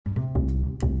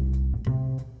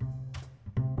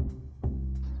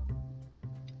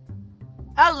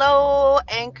Hello,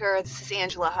 Anchor. This is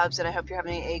Angela Hubbs, and I hope you're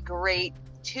having a great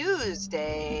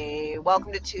Tuesday.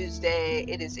 Welcome to Tuesday.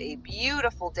 It is a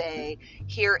beautiful day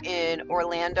here in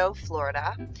Orlando,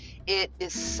 Florida. It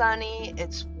is sunny,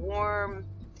 it's warm,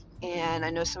 and I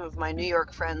know some of my New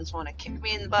York friends want to kick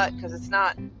me in the butt because it's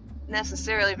not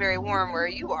necessarily very warm where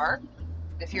you are,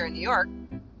 if you're in New York.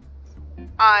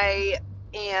 I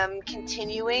am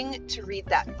continuing to read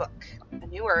that book, A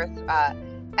New Earth.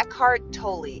 Eckhart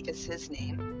Tolle is his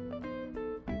name,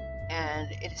 and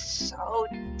it is so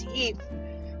deep.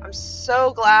 I'm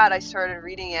so glad I started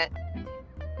reading it.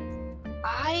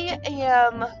 I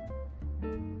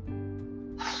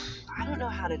don't know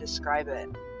how to describe it.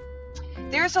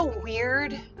 There's a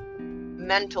weird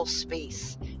mental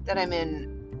space that I'm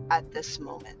in at this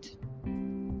moment.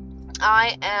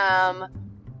 I am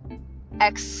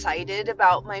excited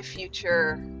about my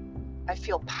future. I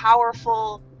feel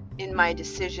powerful in my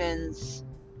decisions.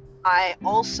 I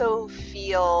also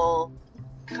feel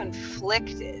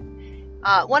conflicted.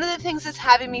 One of the things that's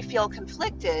having me feel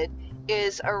conflicted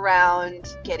is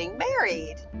around getting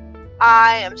married.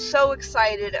 I am so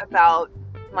excited about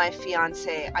my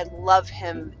fiance. I love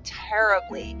him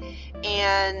terribly,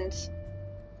 and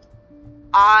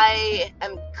I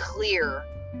am clear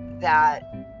that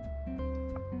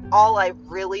all I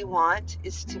really want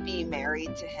is to be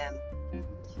married to him.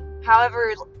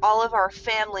 However, all of our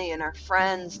family and our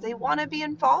friends, they want to be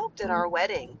involved in our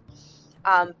wedding.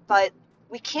 But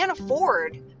we can't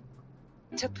afford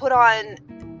to put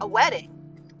on a wedding.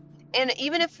 And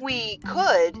even if we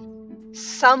could,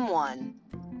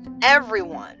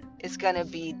 everyone is going to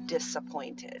be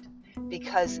disappointed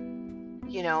because,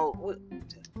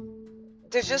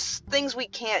 there's just things we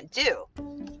can't do.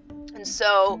 And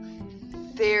so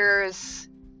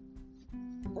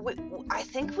I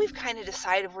think we've kind of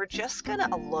decided we're just going to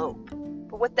elope.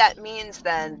 But what that means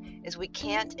then is we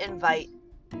can't invite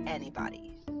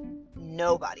anybody.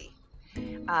 Nobody.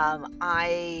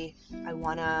 I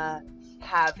want to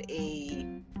have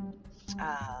an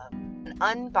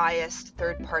unbiased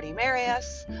third party marry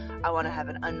us. I want to have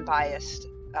an unbiased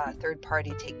third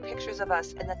party take pictures of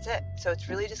us, and that's it. So it's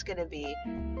really just going to be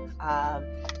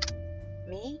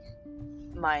me,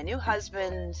 my new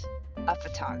husband, a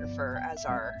photographer as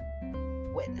our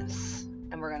witness,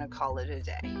 and we're going to call it a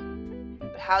day.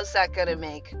 But how's that going to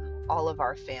make all of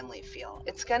our family feel?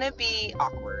 It's going to be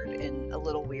awkward and a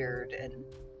little weird and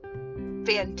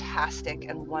fantastic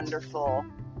and wonderful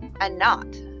and not.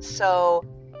 So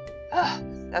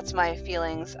that's my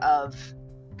feelings of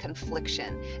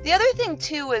confliction. The other thing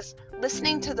too is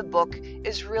listening to the book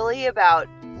is really about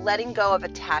letting go of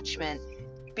attachment,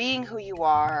 being who you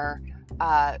are,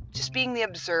 just being the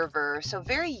observer. So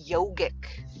very yogic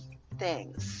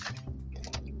things.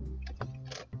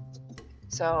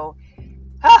 So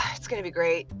it's going to be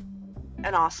great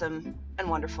and awesome and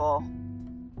wonderful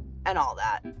and all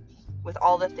that, with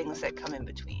all the things that come in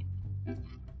between.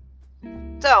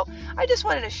 So I just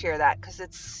wanted to share that because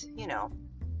it's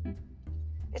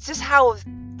just how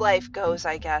life goes,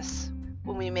 I guess.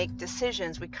 When we make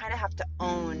decisions, we kind of have to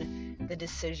own the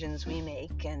decisions we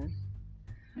make and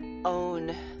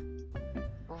own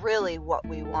really what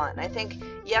we want. And I think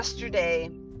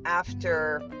yesterday,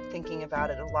 after thinking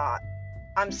about it a lot,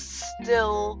 I'm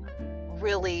still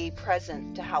really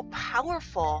present to how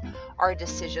powerful our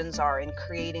decisions are in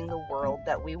creating the world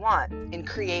that we want, in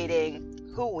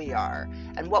creating who we are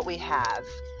and what we have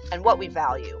and what we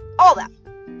value, all that.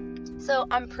 So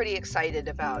I'm pretty excited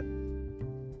about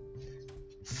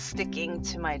sticking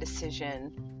to my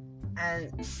decision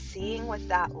and seeing what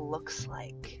that looks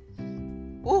like.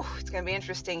 Ooh, it's going to be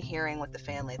interesting hearing what the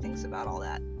family thinks about all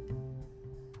that.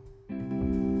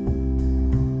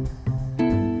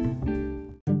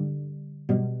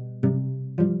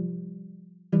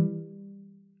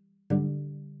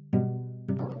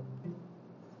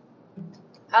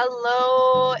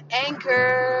 Hello,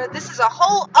 Anchor. This is a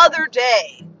whole other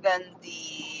day than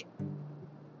the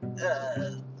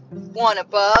one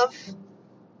above.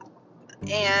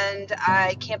 And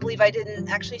I can't believe I didn't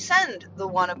actually send the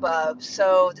one above.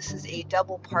 So this is a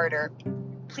double-parter.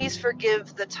 Please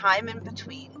forgive the time in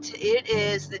between. It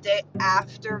is the day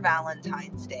after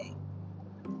Valentine's Day.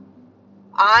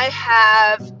 I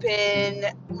have been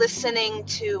listening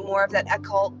to more of that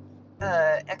Eckhart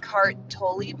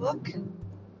Tolle book.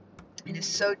 It is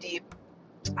so deep.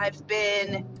 I've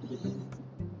been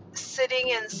sitting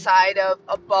inside of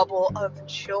a bubble of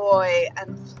joy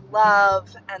and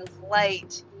love and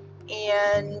light,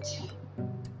 and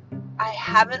I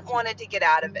haven't wanted to get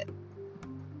out of it.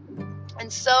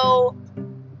 And so,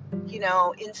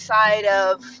 inside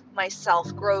of my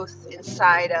self-growth,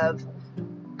 inside of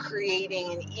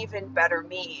creating an even better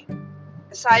me,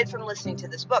 aside from listening to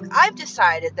this book, I've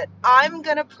decided that I'm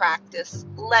going to practice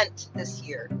Lent this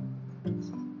year.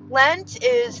 Lent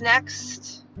is not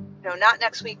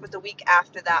next week, but the week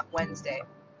after that, Wednesday.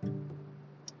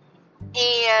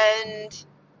 And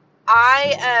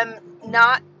I am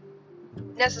not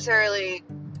necessarily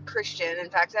Christian. In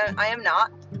fact, I am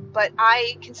not, but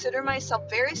I consider myself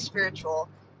very spiritual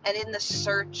and in the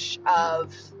search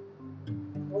of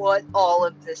what all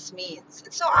of this means.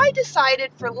 And so I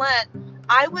decided for Lent,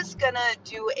 I was going to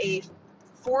do a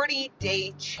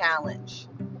 40-day challenge.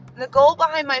 And the goal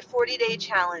behind my 40-day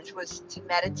challenge was to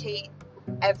meditate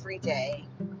every day,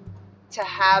 to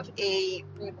have a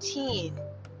routine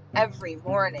every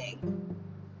morning,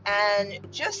 and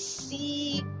just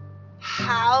see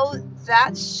how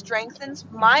that strengthens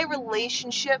my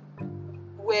relationship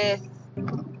with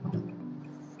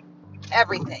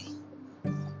everything.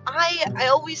 I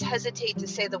always hesitate to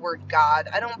say the word God.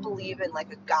 I don't believe in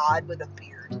like a God with a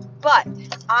beard, but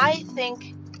I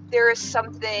think there is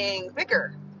something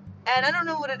bigger, and I don't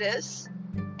know what it is,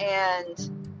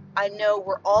 and I know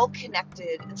we're all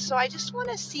connected, and so I just want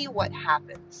to see what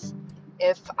happens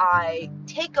if I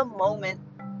take a moment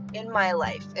in my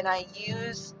life and I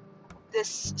use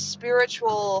this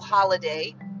spiritual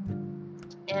holiday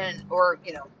or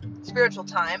spiritual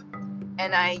time,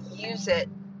 and I use it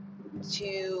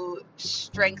to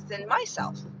strengthen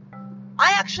myself.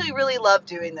 I actually really love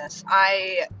doing this.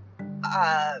 I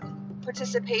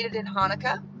participated in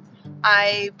Hanukkah.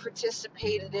 I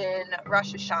participated in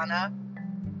Rosh Hashanah.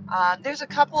 There's a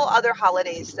couple other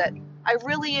holidays that I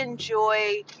really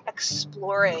enjoy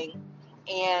exploring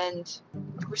and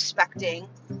respecting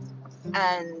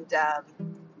and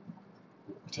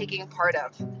taking part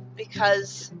of,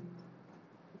 because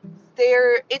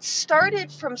it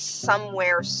started from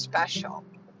somewhere special.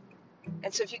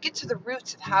 And so if you get to the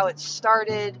roots of how it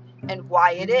started and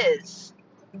why it is,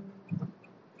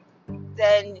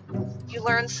 then you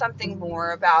learn something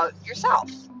more about yourself.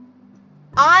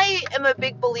 I am a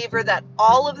big believer that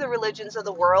all of the religions of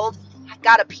the world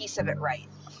got a piece of it right.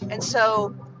 And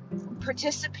so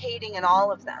participating in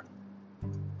all of them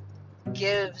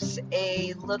gives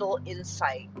a little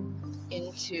insight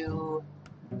into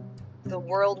the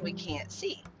world we can't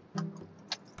see.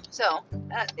 So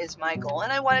that is my goal,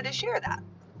 and I wanted to share that.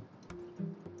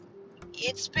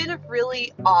 It's been a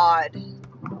really odd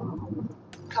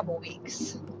couple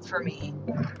weeks for me.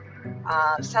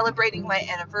 Celebrating my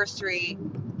anniversary,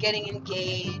 getting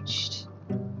engaged,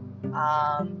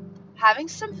 having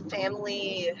some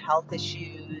family health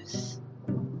issues,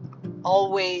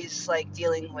 always like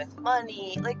dealing with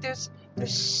money. Like there's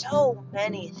so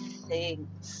many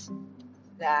things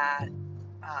that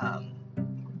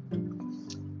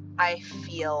I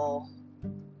feel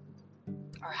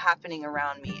are happening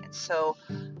around me. And so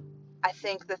I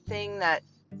think the thing that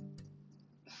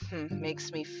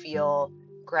makes me feel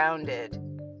grounded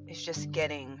is just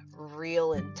getting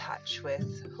real in touch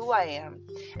with who I am.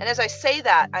 And as I say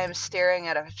that, I am staring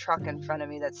at a truck in front of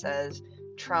me that says,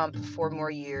 Trump, 4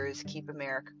 more years, keep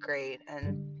America great.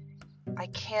 And I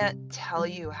can't tell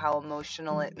you how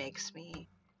emotional it makes me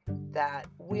that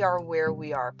we are where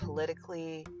we are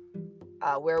politically,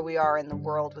 where we are in the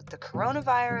world with the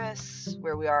coronavirus,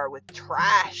 where we are with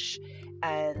trash,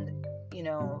 and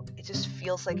it just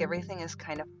feels like everything is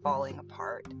kind of falling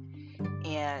apart.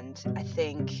 And I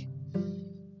think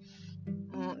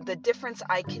the difference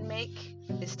I can make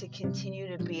is to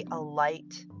continue to be a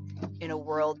light in a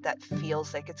world that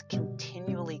feels like it's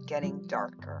continually getting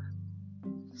darker.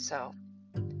 So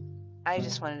I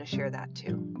just wanted to share that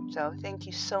too. So thank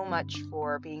you so much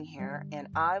for being here, and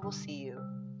I will see you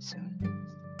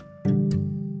soon.